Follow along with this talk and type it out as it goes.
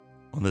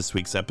On this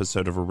week's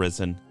episode of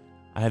Arisen,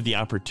 I have the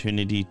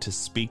opportunity to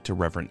speak to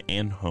Reverend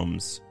Ann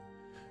Holmes,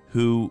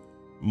 who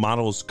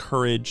models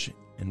courage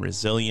and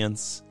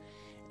resilience,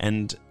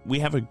 and we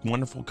have a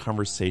wonderful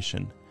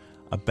conversation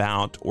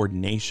about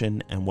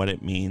ordination and what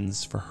it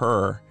means for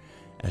her,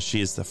 as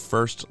she is the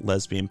first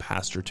lesbian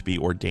pastor to be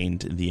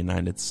ordained in the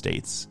United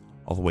States,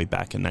 all the way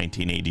back in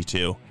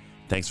 1982.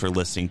 Thanks for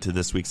listening to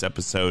this week's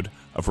episode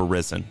of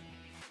Arisen.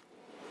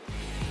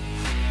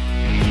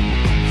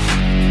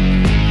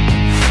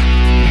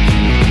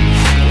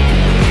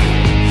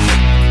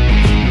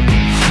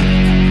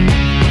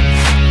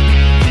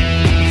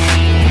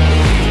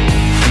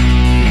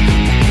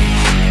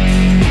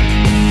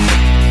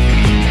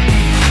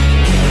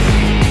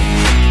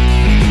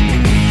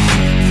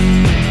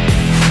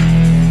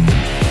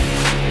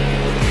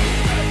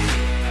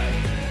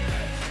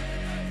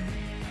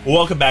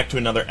 Welcome back to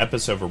another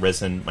episode of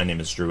Arisen. My name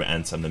is Drew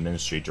Entz. I'm the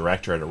Ministry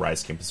Director at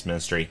Arise Campus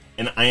Ministry,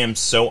 and I am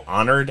so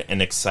honored and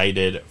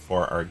excited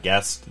for our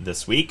guest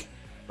this week,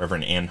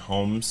 Reverend Ann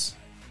Holmes.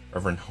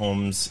 Reverend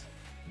Holmes,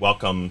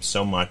 welcome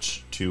so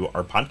much to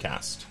our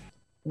podcast.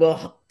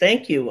 Well,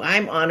 thank you.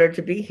 I'm honored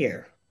to be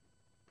here,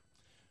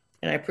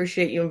 and I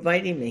appreciate you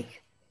inviting me.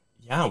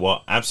 Yeah,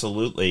 well,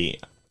 absolutely.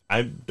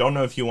 I don't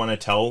know if you want to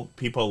tell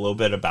people a little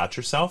bit about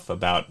yourself,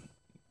 about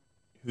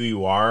who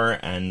you are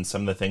and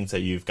some of the things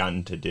that you've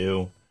gotten to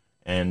do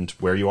and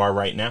where you are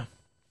right now.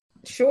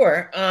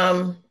 Sure.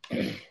 I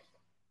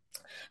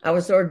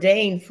was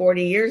ordained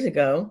 40 years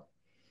ago,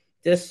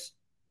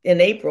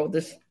 in April,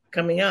 this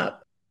coming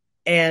up.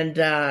 And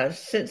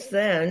since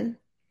then,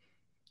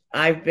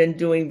 I've been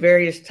doing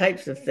various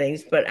types of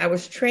things, but I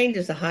was trained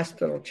as a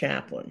hospital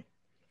chaplain.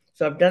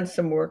 So I've done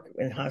some work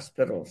in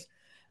hospitals,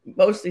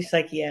 mostly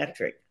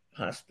psychiatric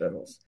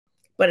hospitals.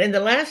 But in the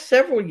last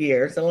several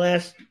years, the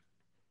last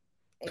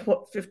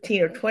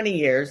 15 or 20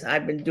 years,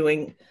 I've been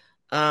doing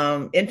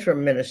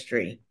interim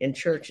ministry in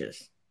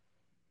churches.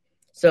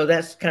 So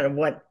that's kind of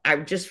what I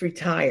just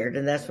retired,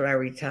 and that's what I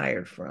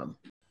retired from.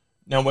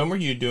 Now, when were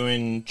you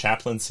doing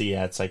chaplaincy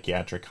at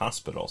psychiatric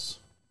hospitals?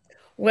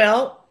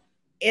 Well,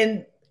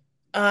 in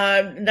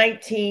the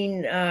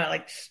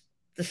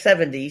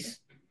 70s,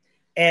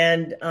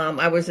 and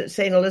I was at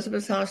St.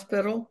 Elizabeth's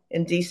Hospital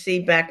in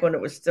D.C. back when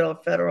it was still a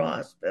federal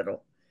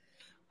hospital,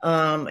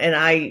 and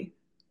I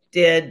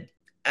did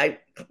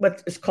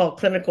what is called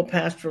clinical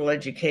pastoral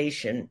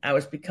education. I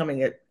was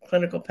becoming a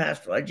clinical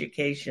pastoral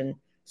education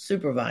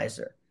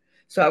supervisor.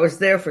 So I was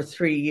there for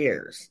 3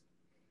 years,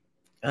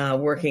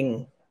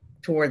 working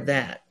toward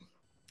that.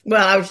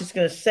 Well, I was just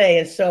going to say,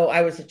 and so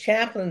I was a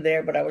chaplain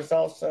there, but I was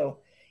also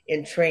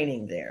in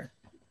training there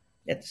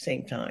at the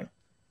same time.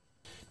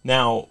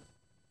 Now,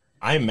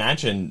 I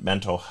imagine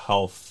mental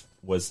health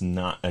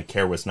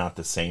care was not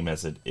the same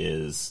as it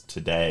is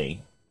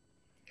today.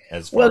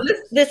 Well,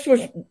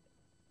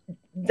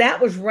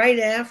 that was right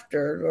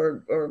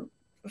after, or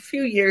a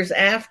few years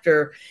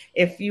after,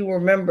 if you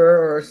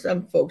remember, or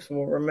some folks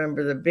will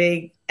remember, the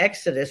big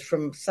exodus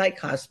from psych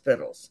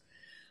hospitals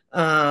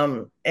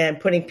and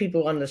putting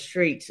people on the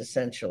streets,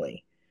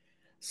 essentially.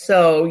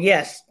 So,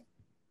 yes,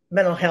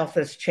 mental health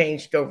has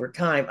changed over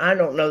time. I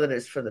don't know that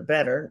it's for the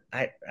better.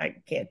 I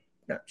can't,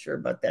 not sure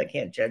about that. I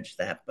can't judge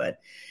that, but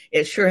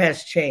it sure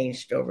has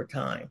changed over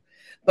time.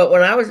 But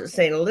when I was at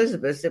St.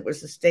 Elizabeth's, it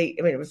was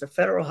it was a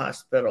federal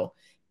hospital.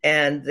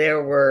 And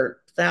there were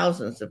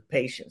thousands of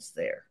patients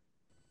there.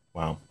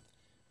 Wow.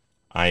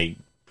 What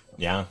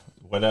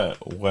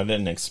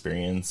an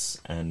experience,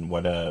 and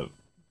what a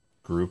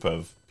group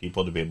of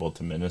people to be able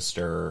to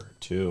minister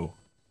to.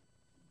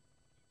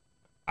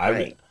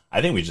 Right.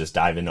 I think we just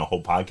dive into a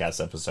whole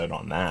podcast episode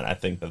on that. I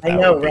think that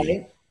would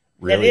be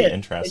really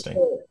interesting.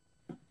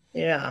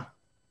 Yeah.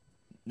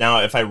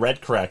 Now, if I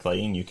read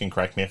correctly, and you can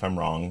correct me if I'm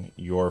wrong,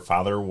 your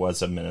father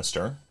was a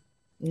minister.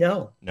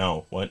 No.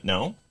 No. What?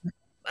 No?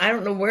 I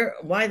don't know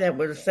why that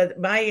would have said.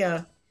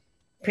 My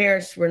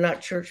parents were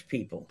not church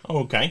people. Oh,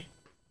 okay.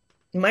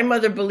 My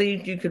mother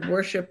believed you could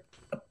worship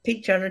a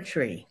peach on a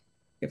tree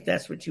if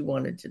that's what you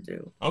wanted to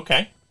do.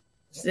 Okay.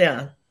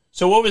 Yeah.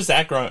 So what was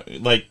that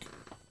like?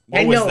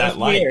 What was that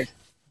like? Weird.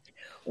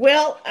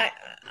 Well,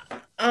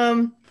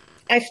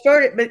 I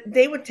started, but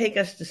they would take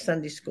us to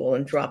Sunday school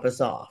and drop us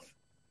off,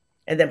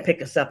 and then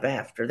pick us up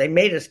after. They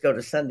made us go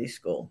to Sunday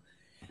school,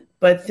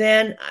 but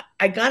then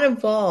I got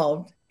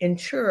involved in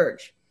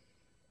church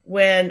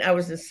when I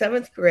was in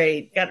seventh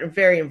grade, got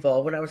very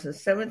involved when I was in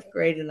seventh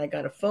grade, and I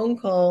got a phone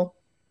call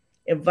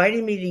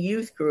inviting me to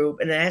youth group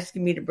and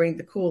asking me to bring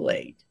the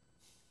Kool-Aid.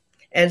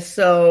 And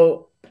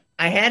so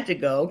I had to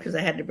go because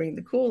I had to bring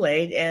the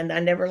Kool-Aid, and I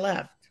never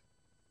left.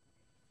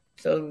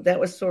 So that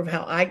was sort of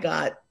how I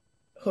got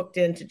hooked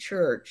into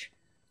church,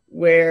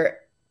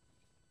 where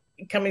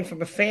coming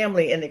from a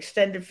family, an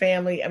extended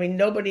family, I mean,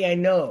 nobody I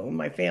know in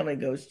my family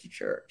goes to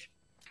church.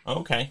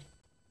 Okay.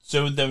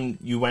 So then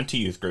you went to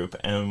youth group,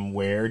 and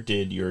where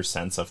did your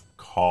sense of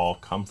call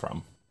come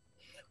from?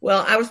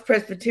 Well, I was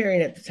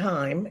Presbyterian at the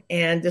time,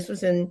 and this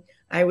was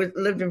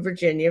lived in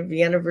Virginia,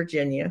 Vienna,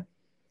 Virginia.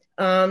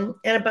 And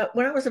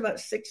when I was about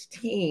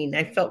 16,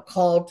 I felt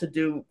called to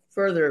do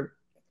further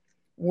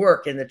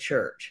work in the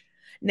church.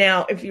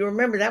 Now, if you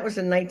remember, that was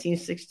in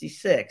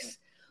 1966.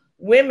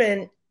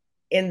 Women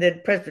in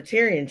the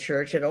Presbyterian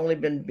church had only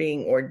been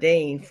being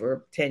ordained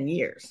for 10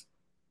 years.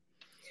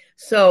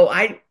 So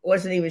I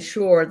wasn't even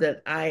sure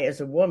that I, as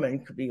a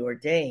woman, could be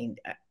ordained.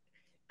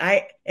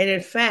 And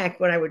in fact,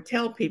 what I would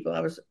tell people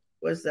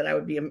was that I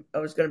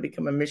was going to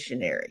become a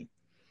missionary,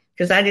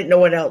 because I didn't know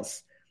what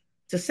else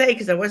to say,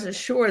 because I wasn't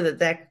sure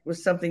that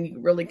was something you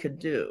really could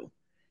do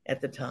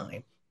at the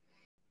time.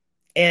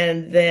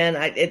 And then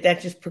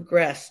that just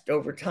progressed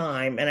over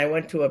time, and I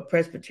went to a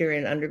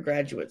Presbyterian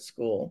undergraduate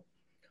school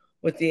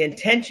with the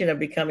intention of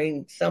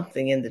becoming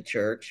something in the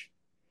church.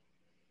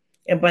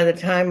 And by the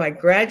time I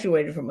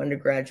graduated from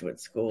undergraduate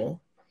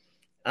school,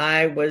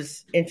 I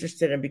was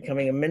interested in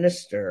becoming a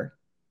minister,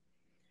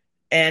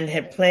 and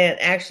had planned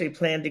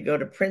to go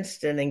to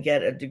Princeton and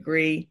get a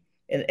degree,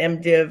 an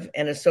MDiv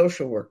and a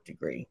social work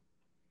degree.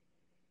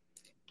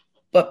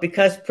 But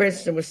because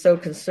Princeton was so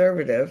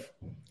conservative,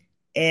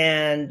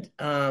 and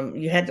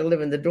you had to live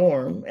in the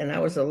dorm, and I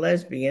was a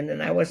lesbian,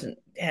 and I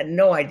had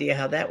no idea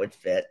how that would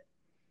fit.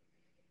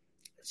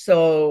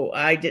 So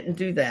I didn't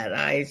do that.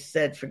 I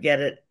said, forget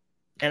it.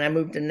 And I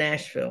moved to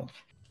Nashville.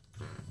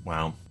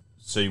 Wow.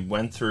 So you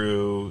went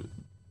through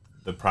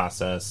the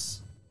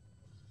process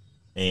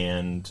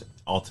and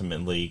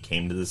ultimately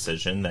came to the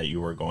decision that you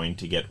were going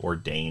to get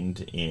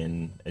ordained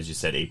in, as you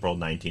said, April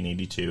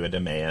 1982 at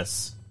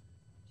Emmaus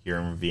here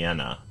in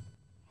Vienna.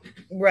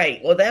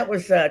 Right. Well, that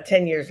was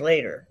 10 years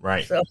later.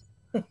 Right. So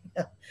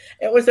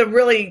it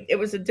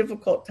was a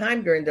difficult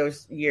time during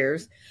those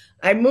years.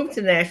 I moved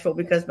to Nashville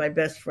because my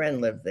best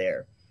friend lived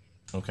there.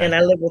 Okay. And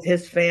I lived with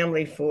his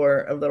family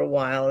for a little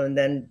while, and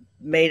then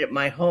made it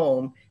my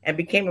home and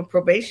became a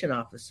probation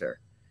officer.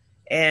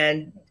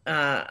 And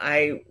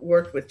I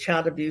worked with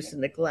child abuse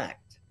and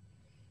neglect,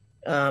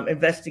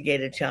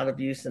 investigated child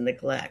abuse and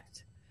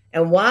neglect.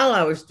 And while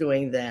I was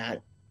doing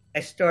that, I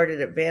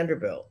started at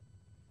Vanderbilt,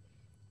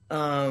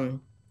 and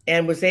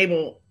was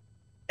able,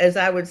 as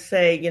I would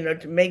say,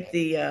 to make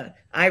the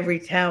ivory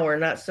tower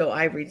not so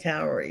ivory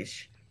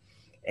towerish.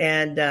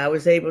 And I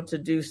was able to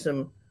do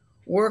some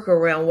work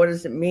around what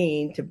does it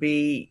mean to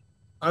be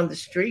on the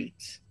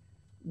streets,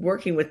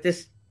 working with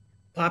this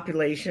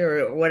population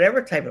or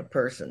whatever type of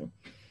person.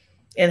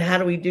 And how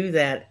do we do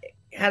that?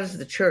 How does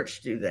the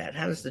church do that?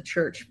 How does the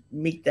church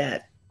meet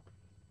that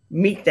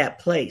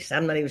place?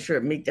 I'm not even sure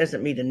it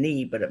doesn't meet a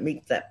need, but it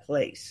meets that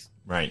place.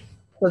 Right.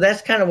 So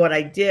that's kind of what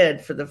I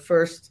did for the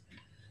first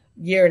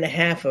year and a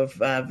half of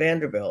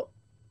Vanderbilt.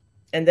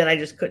 And then I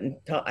just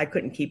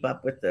couldn't keep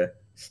up with the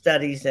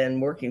studies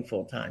and working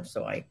full time.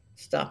 So I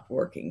stopped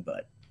working.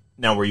 But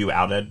now, were you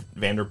out at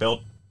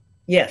Vanderbilt?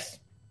 Yes.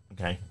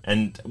 Okay.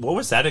 And what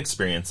was that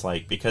experience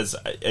like? Because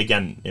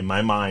again, in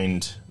my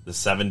mind, the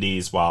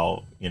 70s,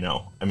 while,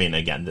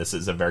 again, this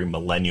is a very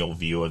millennial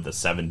view of the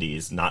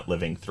 70s, not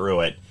living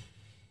through it.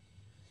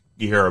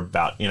 You hear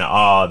about, they're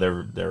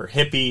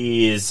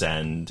hippies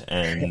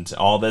and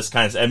all this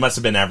kind of, it must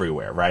have been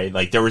everywhere, right?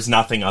 Like there was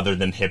nothing other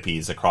than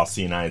hippies across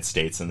the United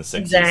States in the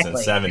 60s and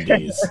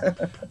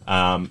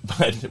 70s.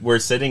 But we're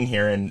sitting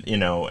here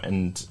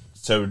and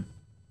so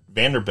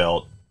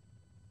Vanderbilt,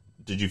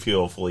 did you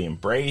feel fully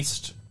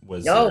embraced?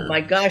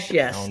 My gosh,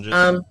 yes.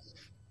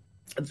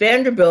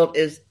 Vanderbilt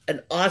is an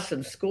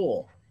awesome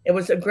school. It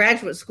was a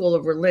graduate school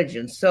of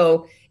religion.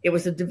 So it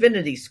was a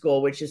divinity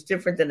school, which is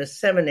different than a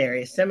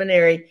seminary. A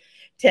seminary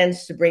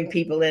tends to bring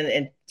people in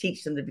and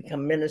teach them to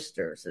become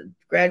ministers. A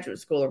graduate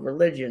school of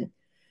religion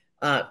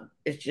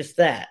is just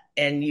that.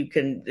 And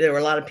there were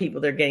a lot of people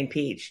there getting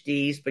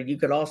PhDs, but you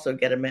could also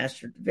get a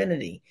Master of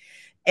Divinity.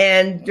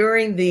 And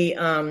during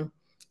the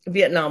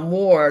Vietnam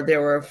War,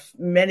 there were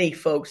many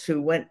folks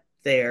who went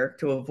there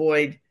to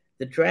avoid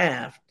the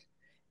draft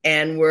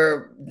and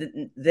were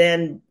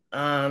then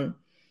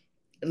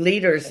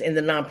leaders in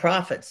the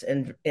nonprofits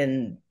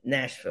in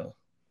Nashville.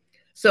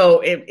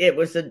 So it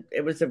was a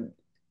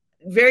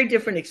very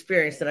different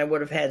experience than I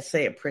would have had,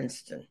 say, at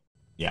Princeton.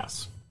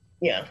 Yes.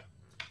 Yeah.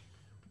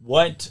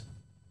 What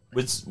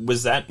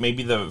was that?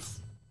 Maybe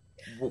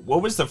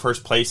what was the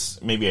first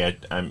place? Maybe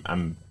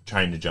I'm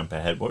trying to jump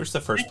ahead. What was the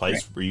first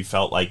place where you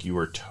felt like you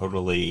were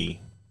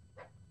totally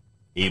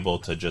able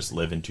to just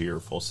live into your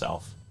full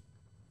self?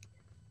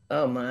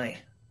 Oh my.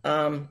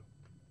 Well,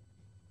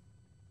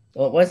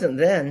 it wasn't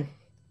then.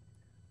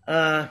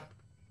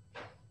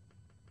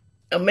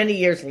 Many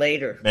years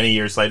later. Many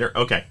years later?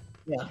 Okay.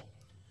 Yeah.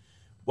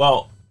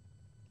 Well,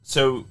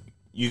 so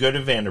you go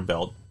to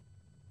Vanderbilt,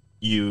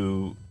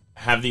 you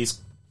have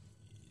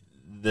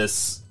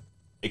this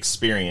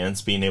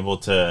experience being able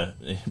to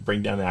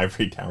bring down the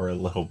ivory tower a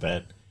little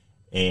bit,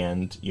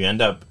 and you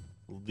end up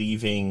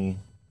leaving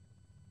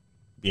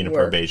being a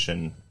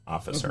probation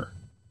officer.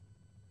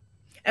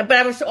 Mm-hmm. But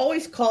I was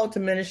always called to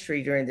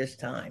ministry during this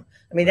time.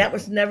 I mean, that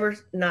was never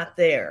not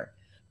there.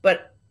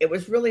 But it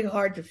was really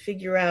hard to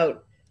figure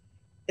out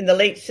in the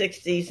late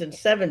 60s and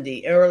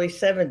early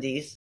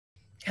 70s,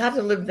 how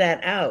to live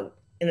that out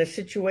in a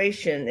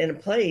situation, in a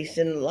place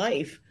in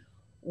life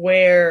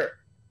where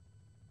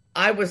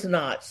I was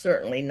not,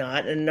 certainly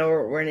not, and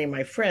nor were any of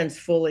my friends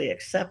fully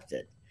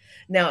accepted.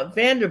 Now, at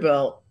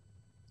Vanderbilt,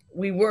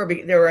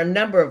 there were a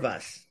number of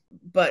us,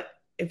 but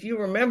if you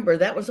remember,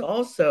 those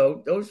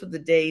were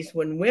the days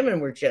when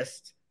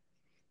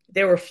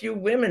there were few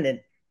women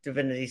in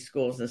divinity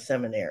schools and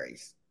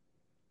seminaries.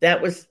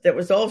 That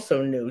was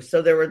also new.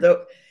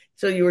 So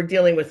so you were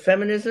dealing with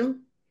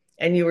feminism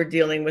and you were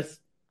dealing with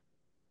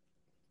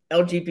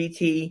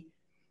LGBT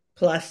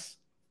plus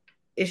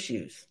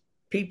issues,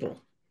 people.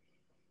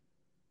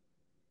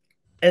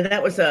 And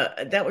that was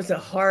a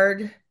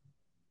hard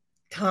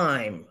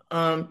time.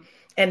 And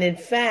in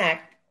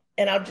fact,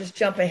 and I'll just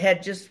jump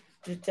ahead just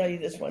to tell you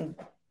this one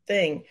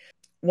thing.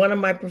 One of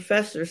my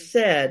professors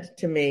said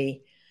to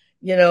me,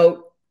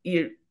 you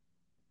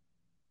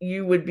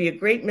would be a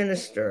great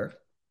minister,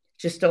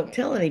 just don't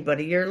tell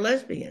anybody you're a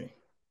lesbian.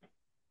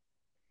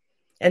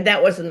 And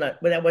that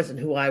wasn't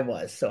who I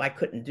was, so I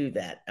couldn't do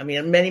that. I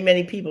mean, many,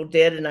 many people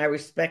did, and I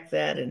respect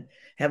that and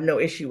have no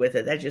issue with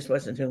it. That just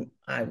wasn't who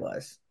I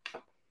was.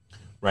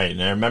 Right,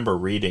 and I remember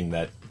reading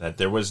that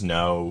there was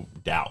no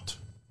doubt,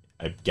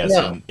 I guess,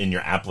 No. in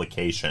your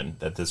application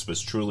that this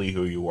was truly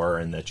who you were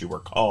and that you were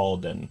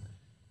called. And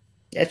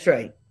That's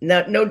right.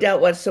 No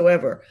doubt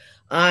whatsoever.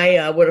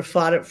 I would have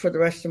fought it for the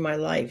rest of my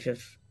life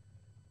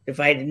if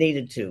I had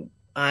needed to.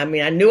 I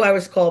mean, I knew I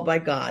was called by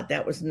God.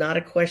 That was not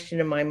a question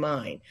in my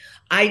mind.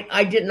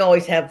 I didn't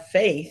always have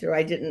faith, or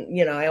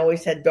I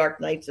always had dark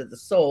nights of the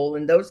soul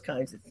and those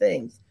kinds of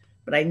things.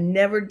 But I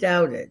never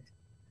doubted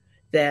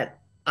that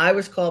I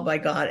was called by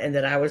God and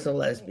that I was a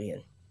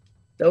lesbian.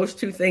 Those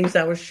two things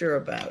I was sure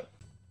about.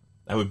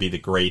 that would be the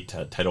great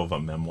title of a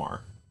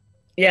memoir.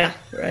 Yeah,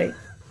 right.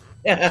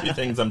 Two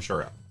things I'm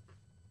sure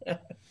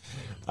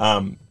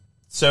of.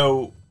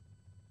 So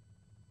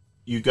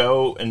you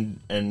go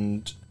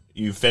and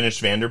you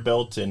finish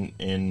Vanderbilt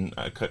in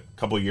a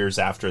couple years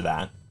after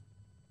that.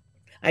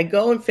 I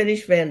go and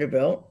finish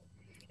Vanderbilt,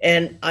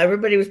 and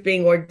everybody was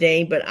being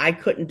ordained, but I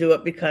couldn't do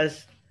it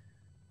because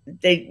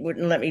they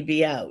wouldn't let me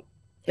be out.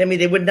 I mean,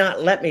 they would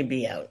not let me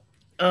be out.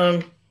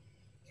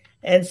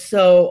 And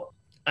so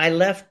I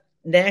left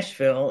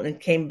Nashville and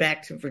came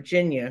back to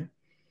Virginia.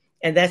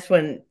 And that's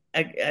when,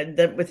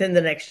 within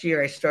the next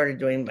year, I started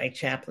doing my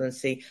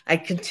chaplaincy. I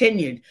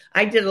continued.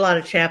 I did a lot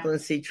of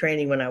chaplaincy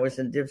training when I was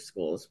in div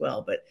school as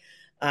well. But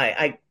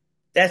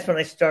that's when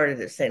I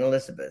started at St.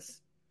 Elizabeth's.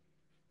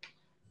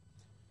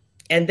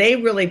 And they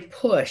really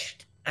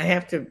pushed. I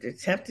have to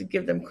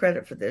give them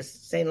credit for this.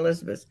 St.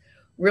 Elizabeth's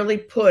really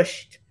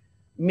pushed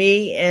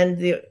me and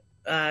the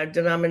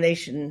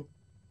denomination,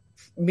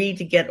 me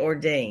to get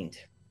ordained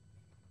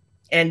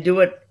and do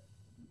it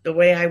the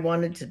way I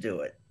wanted to do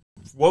it.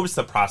 What was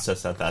the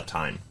process at that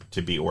time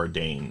to be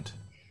ordained?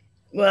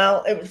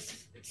 Well, it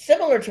was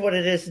similar to what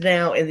it is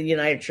now in the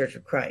United Church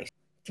of Christ.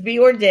 To be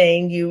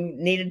ordained, you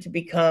needed to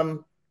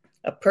become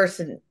a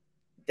person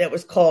that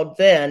was called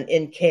then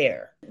in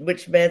care,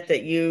 which meant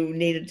that you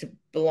needed to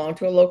belong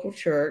to a local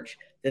church,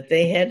 that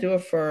they had to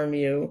affirm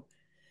you,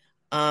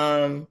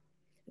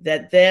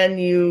 that then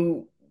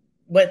you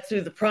went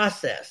through the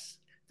process.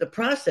 The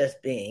process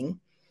being,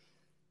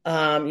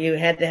 you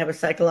had to have a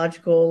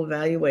psychological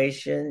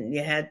evaluation.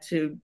 You had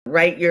to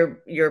write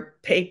your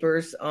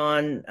papers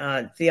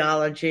on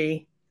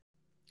theology,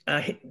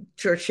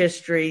 church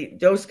history,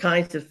 those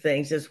kinds of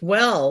things, as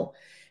well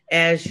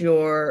as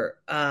your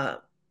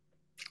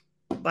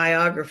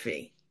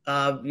biography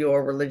of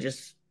your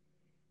religious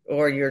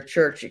or your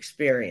church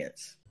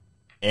experience.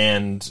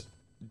 And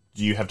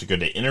do you have to go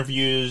to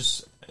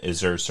interviews? Is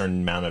there a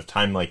certain amount of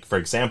time? Like, for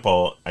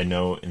example, I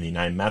know in the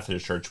United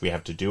Methodist Church, we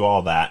have to do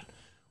all that.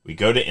 We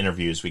go to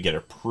interviews. We get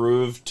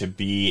approved to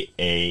be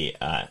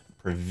a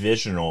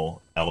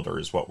provisional elder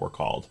is what we're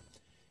called.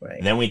 Right.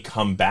 And then we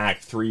come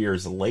back 3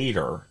 years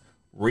later,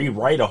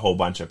 rewrite a whole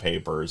bunch of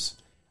papers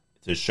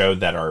to show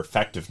that our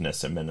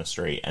effectiveness in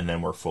ministry, and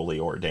then we're fully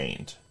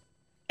ordained.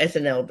 As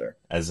an elder.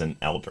 As an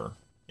elder.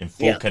 In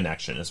full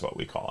connection is what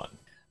we call it.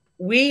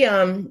 We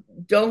don't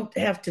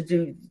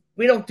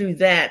do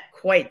that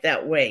quite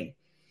that way.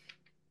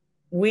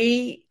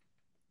 When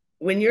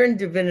you're in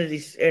divinity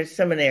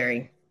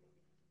seminary,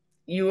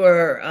 you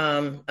are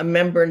a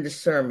member in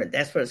discernment.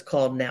 That's what it's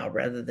called now,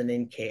 rather than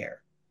in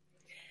care,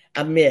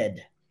 a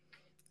mid.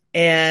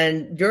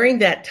 And during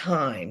the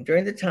time,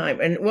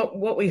 and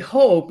what we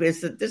hope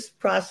is that this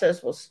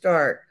process will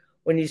start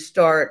when you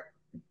start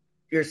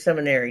your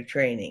seminary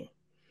training,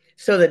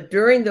 so that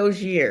during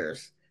those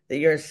years that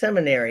you're in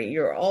seminary,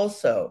 you're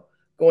also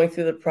going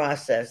through the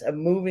process of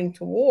moving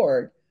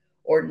toward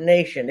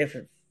ordination, if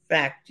in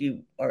fact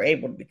you are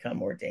able to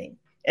become ordained.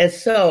 And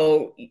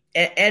so,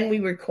 and we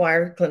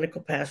require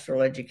clinical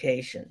pastoral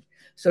education.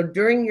 So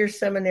during your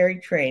seminary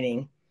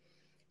training,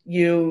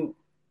 you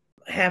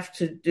have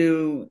to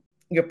do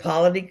your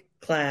polity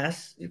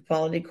class, your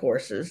polity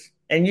courses,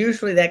 and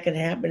usually that can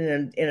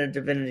happen in a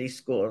divinity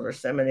school or a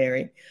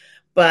seminary.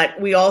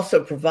 But we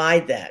also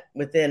provide that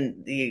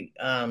within the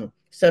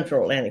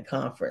Central Atlantic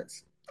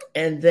Conference.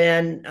 And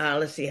then,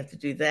 you have to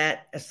do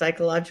that, a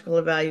psychological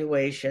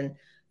evaluation.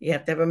 You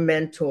have to have a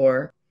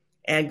mentor.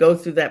 and go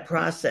through that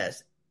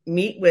process.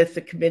 Meet with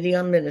the Committee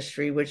on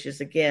Ministry, which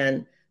is,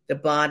 again, the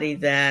body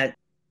that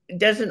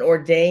doesn't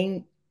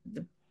ordain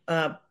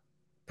the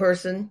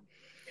person,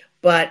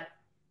 but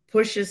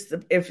pushes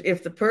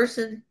if the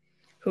person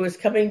who is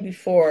coming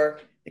before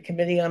the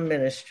Committee on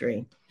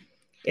Ministry,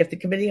 if the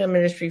Committee on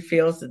Ministry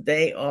feels that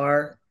they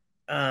are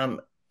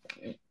in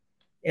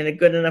a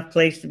good enough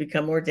place to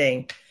become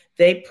ordained,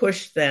 they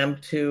push them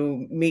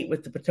to meet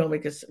with the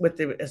Potomac, with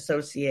the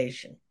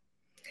association.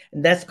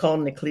 And that's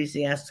called an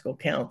ecclesiastical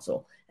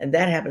council. And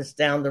that happens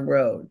down the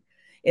road.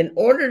 In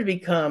order to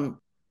become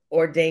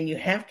ordained, you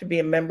have to be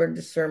a member in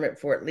discernment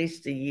for at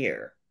least a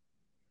year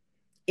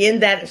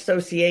in that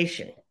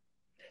association.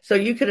 So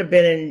you could have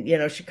been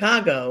in,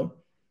 Chicago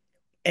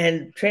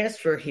and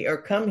transfer here or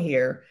come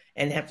here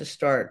and have to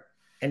start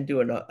and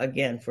do it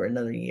again for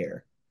another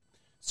year.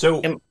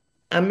 So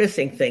I'm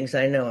missing things.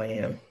 I know I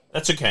am.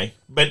 That's okay.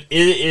 But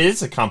it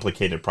is a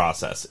complicated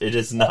process. It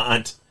is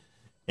not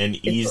an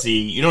easy,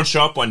 you don't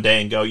show up one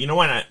day and go, you know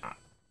what,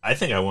 I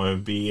think I want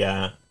to be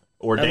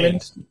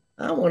ordained.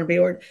 I want to be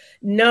ordained.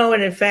 No,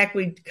 and in fact,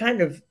 we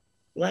kind of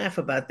laugh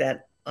about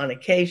that on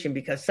occasion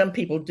because some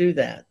people do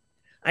that.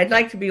 I'd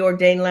like to be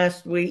ordained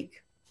last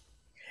week.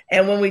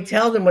 And when we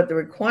tell them what the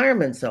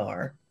requirements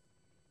are,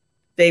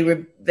 they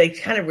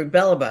kind of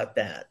rebel about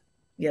that.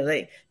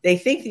 They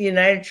think the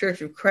United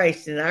Church of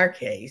Christ, in our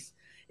case,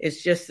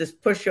 is just this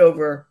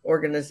pushover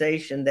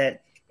organization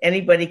that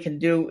anybody can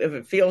do. If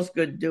it feels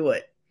good, do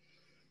it.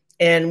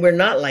 And we're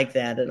not like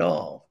that at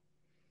all.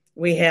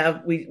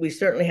 We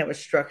certainly have a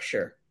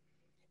structure,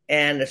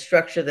 and a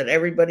structure that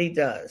everybody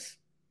does.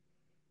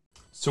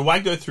 So why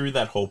go through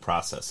that whole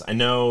process? I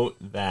know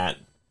that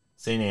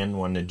St. Anne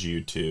wanted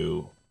you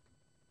to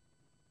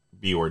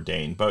be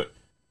ordained, but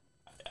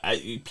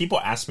people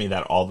ask me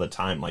that all the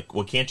time. Like,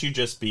 well, can't you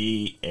just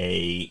be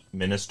a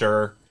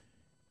minister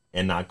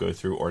and not go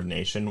through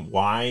ordination?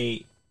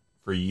 Why,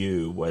 for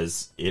you,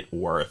 was it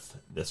worth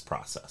this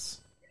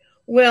process?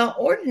 Well,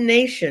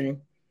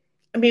 ordination,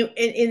 I mean,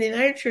 in the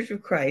United Church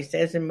of Christ,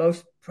 as in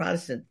most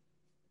Protestant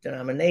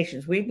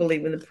denominations, we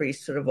believe in the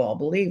priesthood of all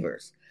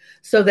believers,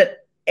 so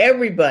that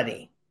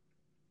everybody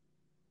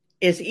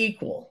is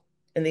equal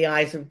in the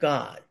eyes of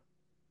God.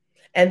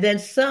 And then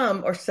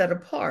some are set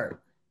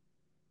apart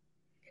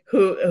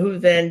who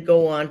then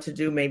go on to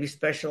do maybe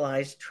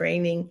specialized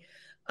training,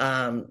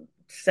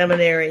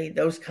 seminary,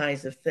 those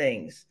kinds of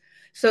things,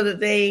 so that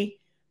they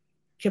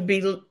can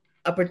be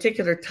a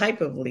particular type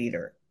of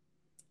leader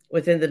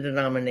within the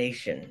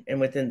denomination and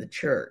within the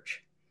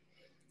church.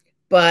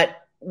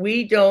 But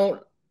we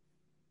don't,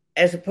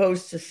 as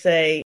opposed to,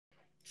 say,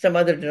 some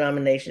other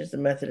denominations, the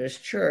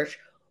Methodist Church,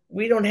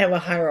 we don't have a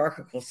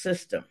hierarchical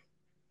system.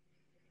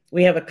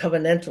 We have a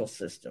covenantal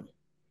system.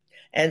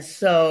 And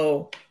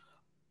so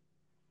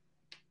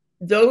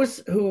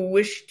those who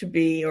wish to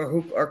be, or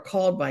who are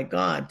called by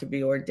God to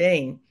be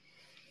ordained,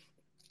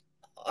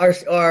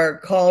 are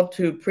called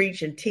to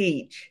preach and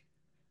teach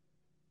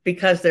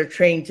because they're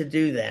trained to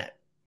do that.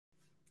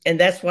 And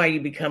that's why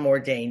you become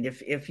ordained.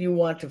 If you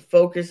want to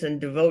focus and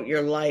devote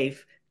your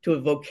life to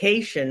a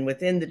vocation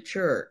within the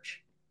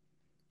church,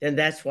 then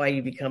that's why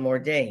you become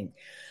ordained.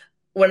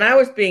 When I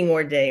was being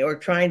ordained or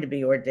trying to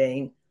be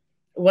ordained,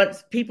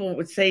 what people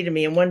would say to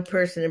me, and one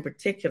person in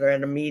particular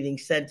at a meeting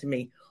said to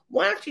me,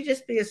 why don't you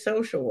just be a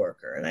social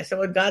worker? And I said,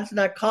 well, God's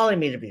not calling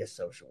me to be a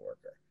social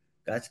worker.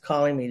 God's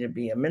calling me to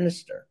be a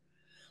minister.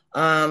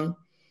 But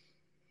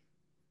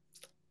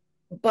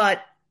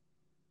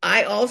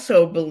I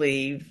also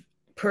believe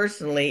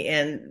personally,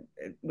 and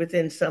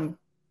within some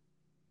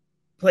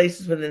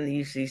places within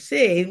the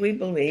UCC, we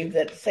believe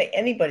that, say,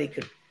 anybody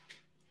could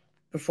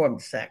perform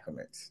the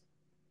sacraments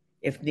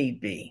if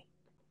need be.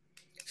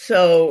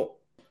 So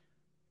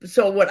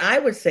what I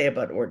would say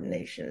about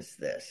ordination is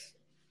this.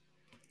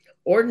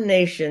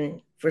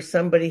 Ordination for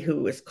somebody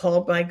who is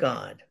called by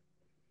God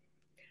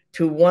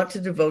to want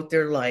to devote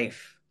their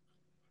life,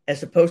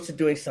 as opposed to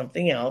doing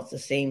something else, a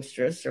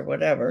seamstress or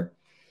whatever,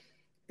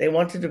 they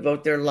want to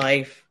devote their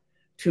life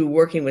to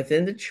working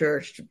within the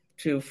church,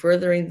 to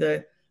furthering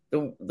the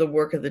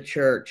work of the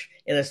church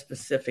in a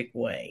specific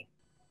way.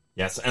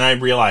 Yes, and I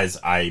realize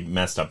I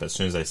messed up as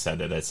soon as I said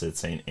it. I said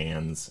St.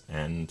 Anne's,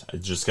 and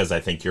just because I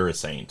think you're a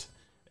saint.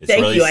 It's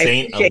Thank really you.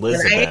 St.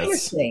 Elizabeth. I am a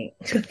saint.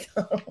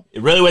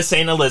 It really was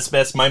St.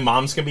 Elizabeth. My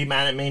mom's going to be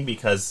mad at me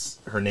because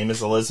her name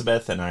is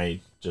Elizabeth, and I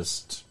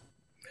just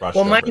brushed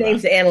over my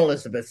name's that. Anne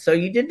Elizabeth, so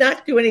you did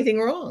not do anything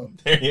wrong.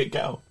 There you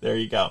go. There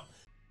you go.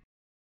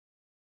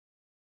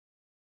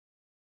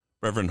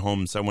 Reverend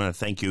Holmes, I want to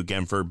thank you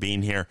again for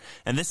being here.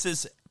 And this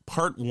is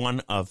part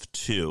 1 of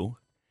 2,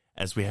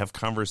 as we have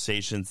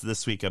conversations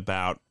this week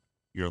about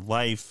your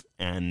life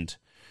and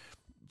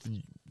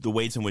the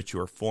ways in which you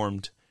were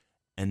formed.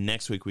 And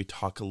next week, we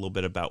talk a little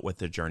bit about what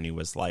the journey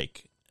was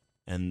like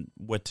and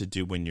what to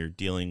do when you're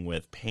dealing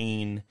with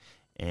pain,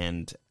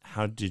 and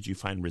how did you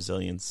find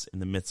resilience in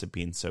the midst of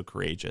being so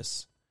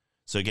courageous.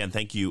 So again,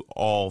 thank you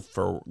all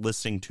for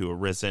listening to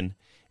Arisen.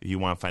 If you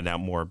want to find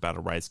out more about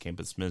Arise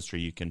Campus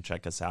Ministry, you can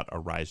check us out at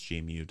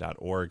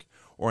arisegmu.org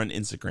or on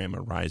Instagram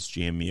at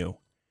arisegmu.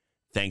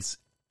 Thanks,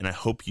 and I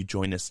hope you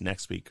join us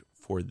next week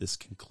for this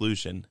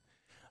conclusion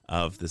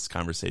of this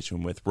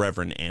conversation with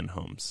Reverend Ann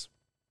Holmes.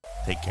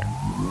 Take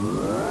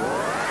care.